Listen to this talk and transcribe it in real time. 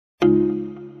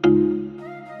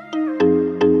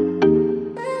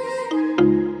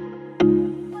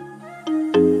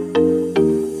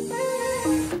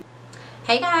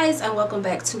Hey guys, and welcome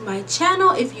back to my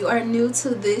channel. If you are new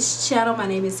to this channel, my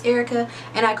name is Erica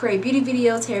and I create beauty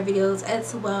videos, hair videos,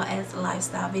 as well as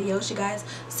lifestyle videos, you guys.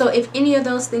 So if any of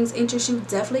those things interest you,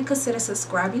 definitely consider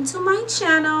subscribing to my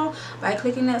channel by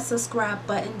clicking that subscribe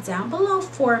button down below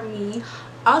for me.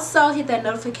 Also hit that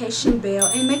notification bell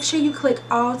and make sure you click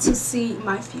all to see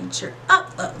my future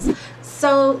uploads.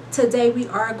 So today we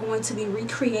are going to be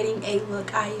recreating a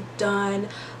look I've done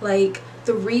like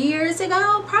 3 years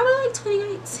ago, probably like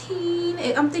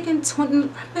 2018. I'm thinking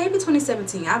maybe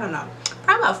 2017, I don't know,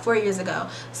 probably about 4 years ago.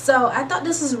 So I thought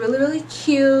this was really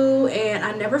cute, and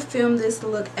I never filmed this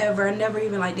look ever. I never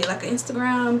even like did like an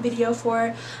Instagram video for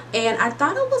it, and I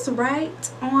thought it was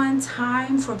right on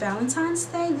time for Valentine's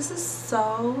Day. This is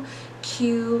so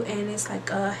cute, and it's like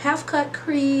a half cut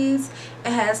crease.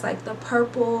 It has like the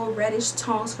purple reddish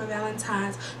tones for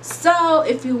Valentine's. So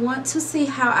if you want to see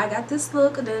how I got this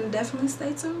look, then definitely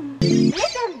stay tuned.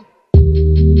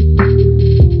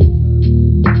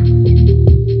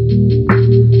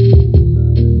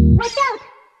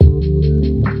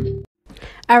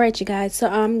 Alright you guys, so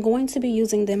I'm going to be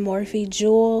using the Morphe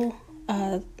Jewel,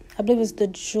 I believe it's the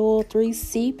Jewel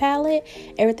 3C palette.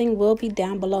 Everything will be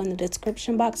down below in the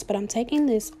description box, but I'm taking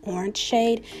this orange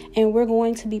shade and we're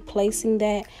going to be placing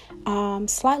that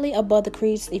slightly above the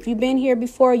crease. If you've been here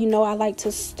before, you know I like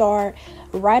to start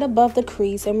right above the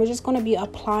crease, and we're just going to be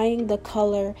applying the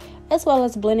color as well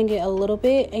as blending it a little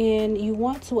bit. And you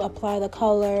want to apply the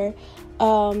color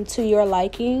to your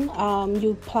liking.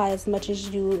 You apply as much as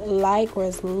you like or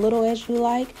as little as you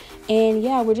like, and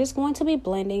yeah, we're just going to be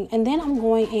blending. And then I'm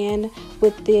going in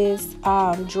with this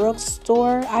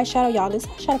drugstore eyeshadow. Y'all, this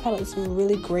eyeshadow palette is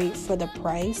really great for the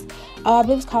price. I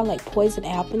believe it's called like Poison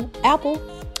Apple,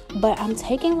 but I'm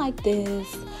taking like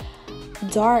this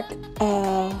dark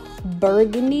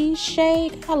burgundy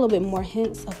shade. Got a little bit more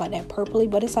hints of like that purpley,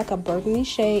 but it's like a burgundy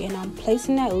shade, and I'm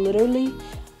placing that literally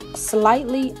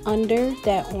slightly under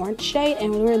that orange shade,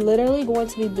 and we're literally going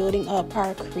to be building up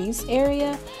our crease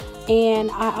area. And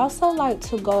I also like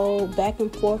to go back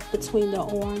and forth between the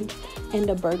orange and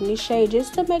the burgundy shade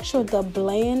just to make sure the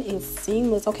blend is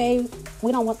seamless. Okay,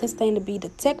 we don't want this thing to be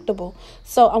detectable,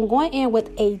 so I'm going in with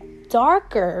a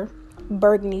darker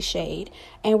burgundy shade,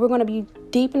 and we're going to be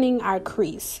deepening our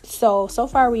crease. So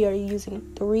far we are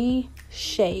using 3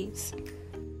 shades.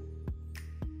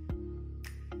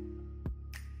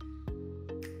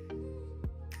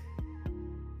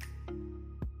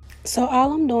 So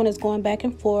all I'm doing is going back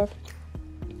and forth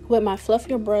with my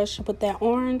fluffier brush with that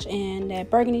orange and that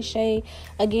burgundy shade,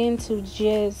 again, to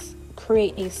just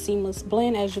create a seamless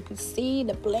blend. As you can see,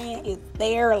 the blend is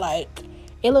there, like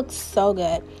it looks so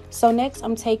good. So next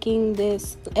I'm taking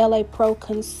this LA Pro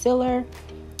concealer.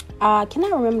 I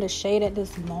cannot remember the shade at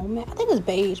this moment. I think it's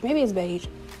beige. Maybe it's beige.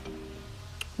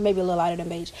 Maybe a little lighter than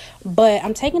beige, but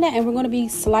I'm taking that and we're going to be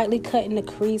slightly cutting the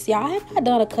crease. Y'all, I have not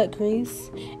done a cut crease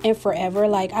in forever.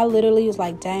 Like, I literally was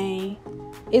like, dang,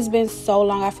 it's been so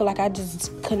long. I feel like I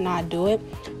just could not do it,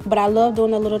 but I love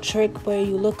doing a little trick where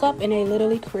you look up and it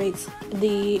literally creates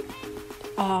the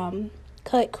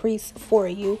cut crease for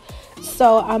you.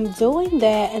 So I'm doing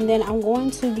that, and then I'm going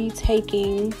to be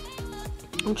taking,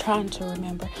 I'm trying to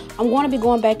remember, I'm going to be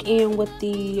going back in with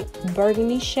the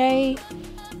burgundy shade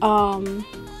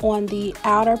on the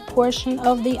outer portion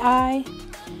of the eye,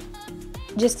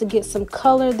 just to get some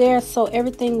color there, so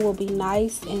everything will be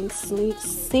nice and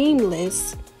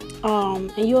seamless,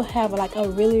 and you'll have like a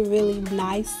really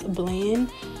nice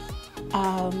blend.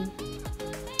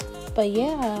 But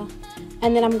yeah,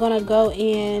 and then I'm gonna go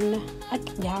in,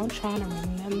 I'm trying to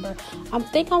remember, I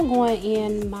think I'm going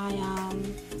in my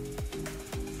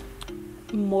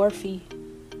Morphe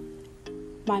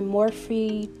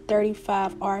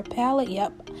 35R palette.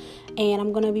 Yep. And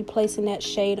I'm going to be placing that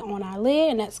shade on our lid,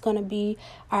 and that's going to be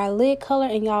our lid color.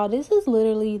 And y'all, this is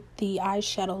literally the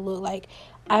eyeshadow look. Like,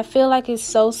 I feel like it's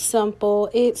so simple,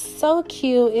 it's so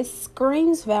cute, it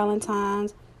screams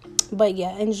Valentine's. But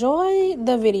yeah, enjoy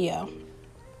the video.